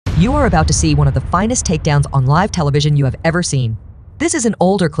You are about to see one of the finest takedowns on live television you have ever seen. This is an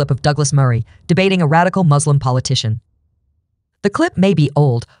older clip of Douglas Murray debating a radical Muslim politician. The clip may be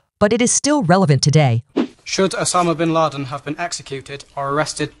old, but it is still relevant today. Should Osama bin Laden have been executed or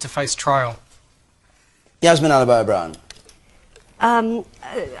arrested to face trial? Yasmin Alibaba-Brown.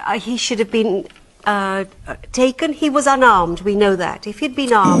 He should have been taken. He was unarmed, we know that. If he'd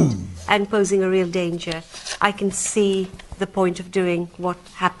been armed and posing a real danger, I can see the point of doing what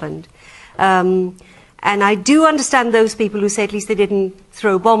happened. And I do understand those people who say at least they didn't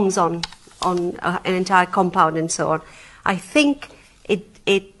throw bombs on an entire compound and so on. I think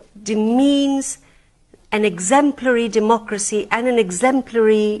it demeans an exemplary democracy and an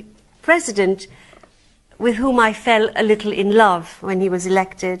exemplary president with whom I fell a little in love when he was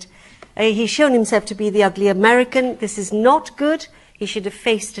elected. He's shown himself to be the ugly American. This is not good. He should have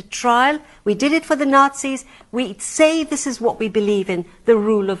faced a trial. We did it for the Nazis. We say this is what we believe in, the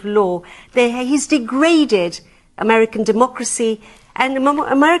rule of law. He's degraded American democracy, and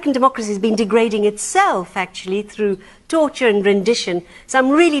American democracy has been degrading itself, actually, through torture and rendition. So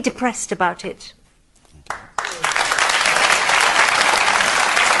I'm really depressed about it.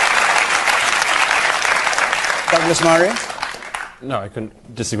 Douglas Murray? No, I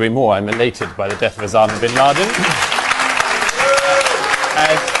couldn't disagree more. I'm elated by the death of Osama bin Laden.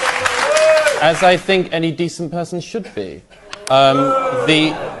 As I think any decent person should be.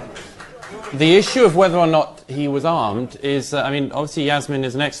 The issue of whether or not he was armed is, I mean, obviously Yasmin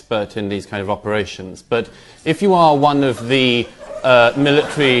is an expert in these kind of operations, but if you are one of the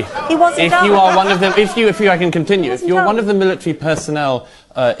military... He wasn't if you armed. are one of them, I can continue. If you're armed. one of the military personnel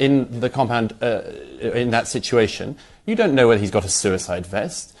in the compound in that situation, you don't know whether he's got a suicide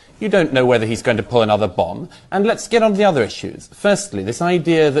vest. You don't know whether he's going to pull another bomb. And let's get on to the other issues. Firstly, this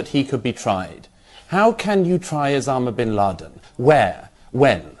idea that he could be tried. How can you try Osama bin Laden? Where?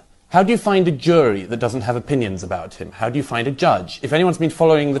 When? How do you find a jury that doesn't have opinions about him? How do you find a judge? If anyone's been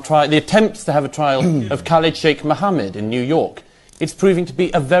following the attempts to have a trial of Khalid Sheikh Mohammed in New York, it's proving to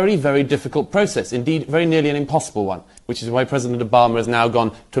be a very, very difficult process, indeed very nearly an impossible one, which is why President Obama has now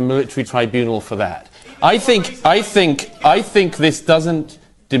gone to a military tribunal for that. I think this doesn't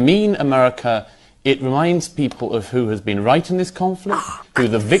demean America. It reminds people of who has been right in this conflict, who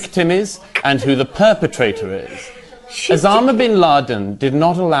the victim is, and who the perpetrator is. Osama bin Laden did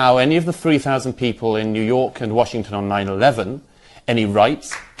not allow any of the 3,000 people in New York and Washington on 9/11 any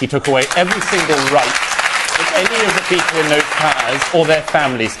rights. He took away every single right that any of the people in those cars or their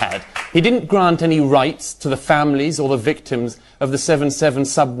families had. He didn't grant any rights to the families or the victims of the 7/7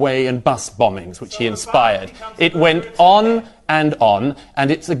 subway and bus bombings, which he inspired. It went on, and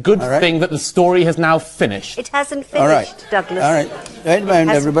it's a good thing that the story has now finished. It hasn't finished, Douglas. All right. Wait a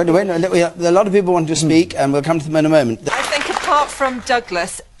moment, everybody. Wait a minute. A lot of people want to speak, and we'll come to them in a moment. I think apart from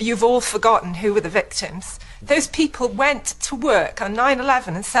Douglas, you've all forgotten who were the victims. Those people went to work on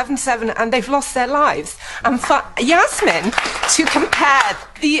 9/11 and 7/7 and they've lost their lives. And for Yasmin to compare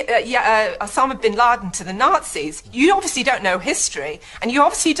the Osama bin Laden to the Nazis, you obviously don't know history, and you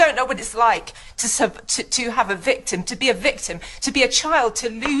obviously don't know what it's like to have a victim, to be a child, to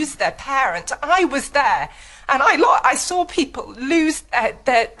lose their parent. I was there. And I saw people lose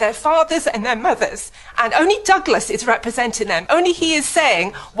their fathers and their mothers. And only Douglas is representing them. Only he is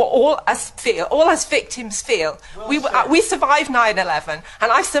saying what all us feel, all us victims feel. We survived 9/11,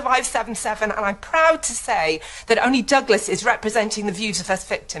 and I've survived 7/7, and I'm proud to say that only Douglas is representing the views of us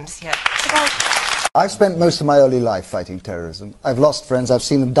victims here. I've spent most of my early life fighting terrorism. I've lost friends. I've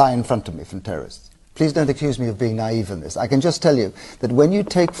seen them die in front of me from terrorists. Please don't accuse me of being naive in this. I can just tell you that when you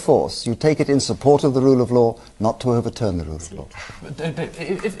take force, you take it in support of the rule of law, not to overturn the rule of law. Can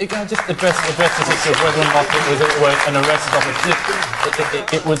I just address this issue of whether or not it was an arrest?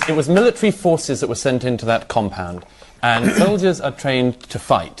 It was military forces that were sent into that compound, and soldiers are trained to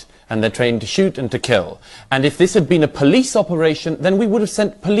fight. And they're trained to shoot and to kill. And if this had been a police operation, then we would have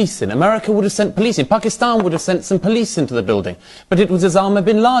sent police in. America would have sent police in. Pakistan would have sent some police into the building. But it was Osama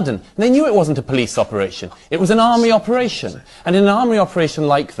bin Laden. They knew it wasn't a police operation. It was an army operation. And in an army operation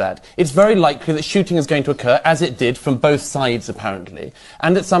like that, it's very likely that shooting is going to occur, as it did from both sides, apparently,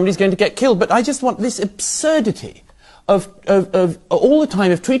 and that somebody's going to get killed. But I just want this absurdity of all the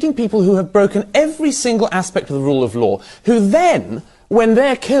time of treating people who have broken every single aspect of the rule of law, who then, when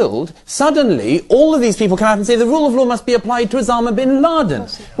they're killed, suddenly all of these people come out and say the rule of law must be applied to Osama bin Laden.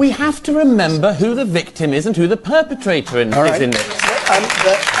 We have to remember who the victim is and who the perpetrator is in this.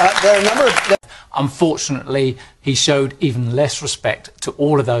 There are a number of... Unfortunately, he showed even less respect to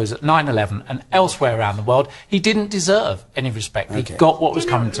all of those at 9/11 and elsewhere around the world. He didn't deserve any respect. He got what was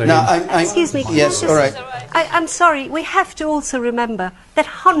coming to him. Excuse me. Yes, all right. I'm sorry. We have to also remember that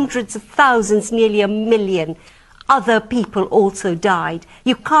hundreds of thousands, nearly 1 million, other people also died.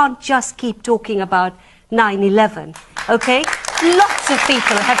 You can't just keep talking about 9/11, okay? Lots of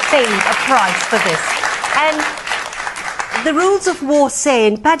people have paid a price for this. And the rules of war say,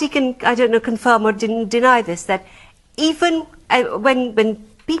 and Paddy can, I don't know, confirm or deny this, that even when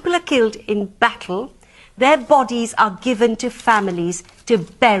people are killed in battle, their bodies are given to families to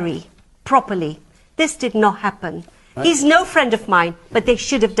bury properly. This did not happen. He's no friend of mine, but they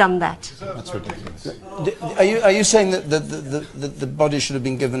should have done that. That's ridiculous. Are you saying that the body should have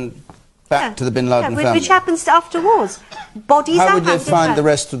been given back to the Bin Laden family? Which happens after wars. Bodies How are would they handed find back. the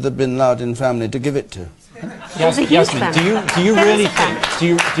rest of the Bin Laden family to give it to? Yasmin, do you really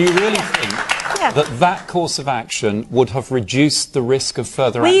think that course of action would have reduced the risk of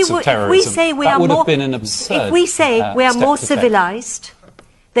further acts of terrorism? If we say we that are would more, have been an absurd if we say we are step more to take. civilized,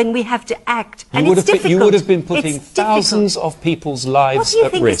 then we have to act. You And would it's have difficult. you would have been putting It's thousands difficult. of people's What lives do you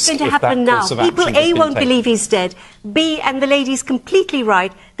at think risk is going to if happen that now? course of People action had A been won't taken. believe he's dead. B, and the lady's completely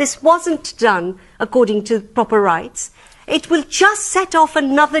right, this wasn't done according to proper rites. It will just set off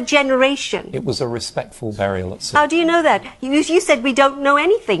another generation. It was a respectful burial at sea. How do you know that? You said we don't know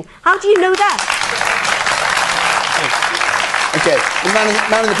anything. How do you know that? Okay, the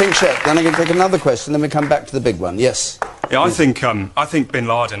man in the pink shirt. Then I'm going to take another question, then we come back to the big one. Yes. Yeah, I think Bin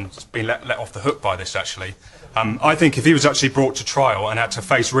Laden's been let off the hook by this, actually. I think if he was actually brought to trial and had to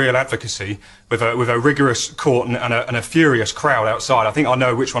face real advocacy with a rigorous court and a furious crowd outside, I think I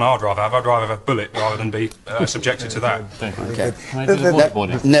know which one I'd rather have. I'd rather have a bullet rather than be subjected to that. Okay. Can I do the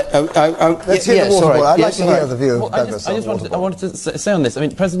waterboarding? Let's hear the waterboard. I'd like to hear the view of Douglas on I wanted to say on this, I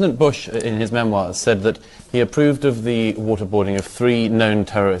mean, President Bush, in his memoirs, said that he approved of the waterboarding of 3 known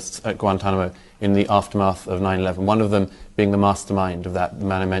terrorists at Guantanamo in the aftermath of 9/11, one of them being the mastermind of that, the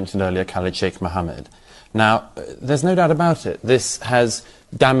man I mentioned earlier, Khalid Sheikh Mohammed. Now, there's no doubt about it. This has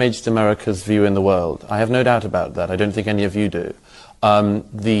damaged America's view in the world. I have no doubt about that. I don't think any of you do.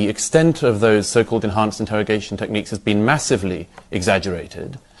 The extent of those so-called enhanced interrogation techniques has been massively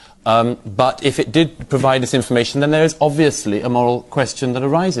exaggerated. But if it did provide this information, then there is obviously a moral question that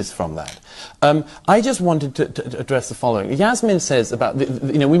arises from that. I just wanted to address the following. Yasmin says about,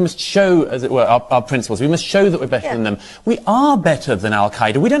 we must show, as it were, our principles. We must show that we're better than them. We are better than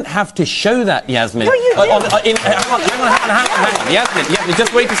Al-Qaeda. We don't have to show that, Yasmin. No, you do. Yasmin,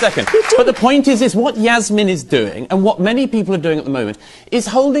 just wait a second. But the point is what Yasmin is doing, and what many people are doing at the moment, is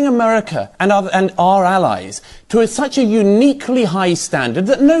holding America and our allies to such a uniquely high standard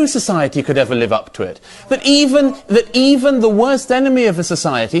that no society could ever live up to it. That even the worst enemy of a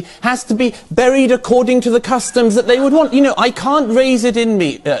society has to be buried according to the customs that they would want. I can't raise it in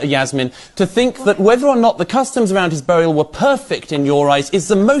me, Yasmin, to think that whether or not the customs around his burial were perfect in your eyes is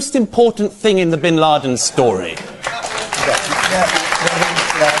the most important thing in the Bin Laden story.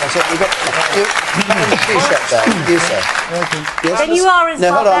 Then you are as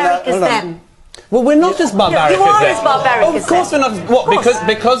barbaric as them. Well, we're not as barbaric you are as them. as barbaric Of as course them. we're not. What?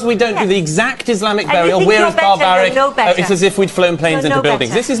 Because we don't do the exact Islamic And you burial, think we're you're as better, barbaric. you're no better. It's as if we'd flown planes You're into no buildings.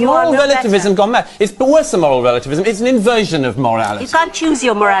 better. This is You are moral no relativism better. gone mad. It's worse than moral relativism. It's an inversion of morality. You can't choose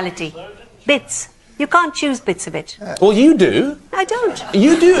your morality. Bits. You can't choose bits of it. Well, you do. I don't.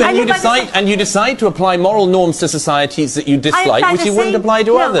 You do, I and you live by the- decide to apply moral norms to societies that you dislike, which you wouldn't apply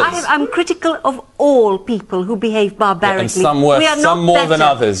to others. I'm critical of all people who behave barbarically. And some worse, We are some not more than better.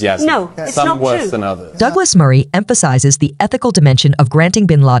 others, Yasmin. No, it's some not worse true. than others. Douglas Murray emphasizes the ethical dimension of granting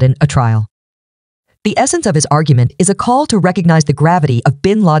bin Laden a trial. The essence of his argument is a call to recognize the gravity of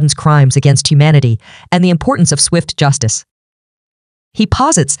bin Laden's crimes against humanity and the importance of swift justice. He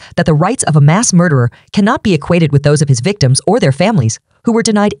posits that the rights of a mass murderer cannot be equated with those of his victims or their families, who were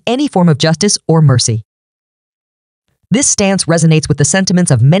denied any form of justice or mercy. This stance resonates with the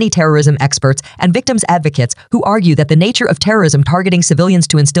sentiments of many terrorism experts and victims advocates who argue that the nature of terrorism targeting civilians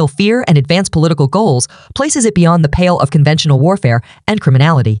to instill fear and advance political goals places it beyond the pale of conventional warfare and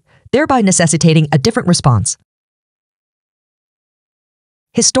criminality, thereby necessitating a different response.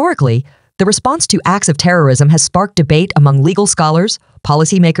 Historically, the response to acts of terrorism has sparked debate among legal scholars,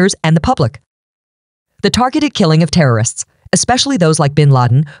 policymakers, and the public. The targeted killing of terrorists, especially those like bin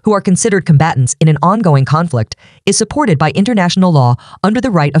Laden, who are considered combatants in an ongoing conflict, is supported by international law under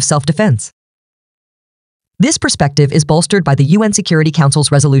the right of self-defense. This perspective is bolstered by the UN Security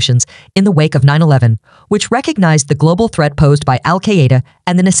Council's resolutions in the wake of 9/11, which recognized the global threat posed by Al-Qaeda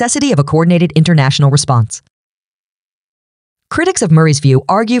and the necessity of a coordinated international response. Critics of Murray's view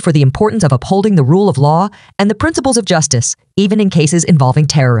argue for the importance of upholding the rule of law and the principles of justice, even in cases involving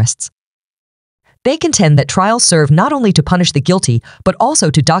terrorists. They contend that trials serve not only to punish the guilty, but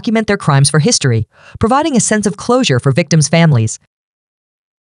also to document their crimes for history, providing a sense of closure for victims' families.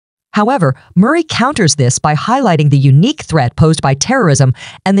 However, Murray counters this by highlighting the unique threat posed by terrorism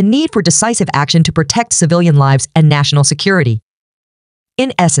and the need for decisive action to protect civilian lives and national security.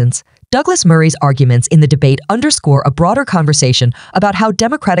 In essence, Douglas Murray's arguments in the debate underscore a broader conversation about how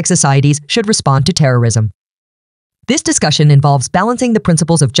democratic societies should respond to terrorism. This discussion involves balancing the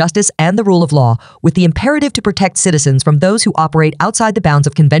principles of justice and the rule of law with the imperative to protect citizens from those who operate outside the bounds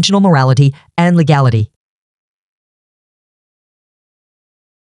of conventional morality and legality.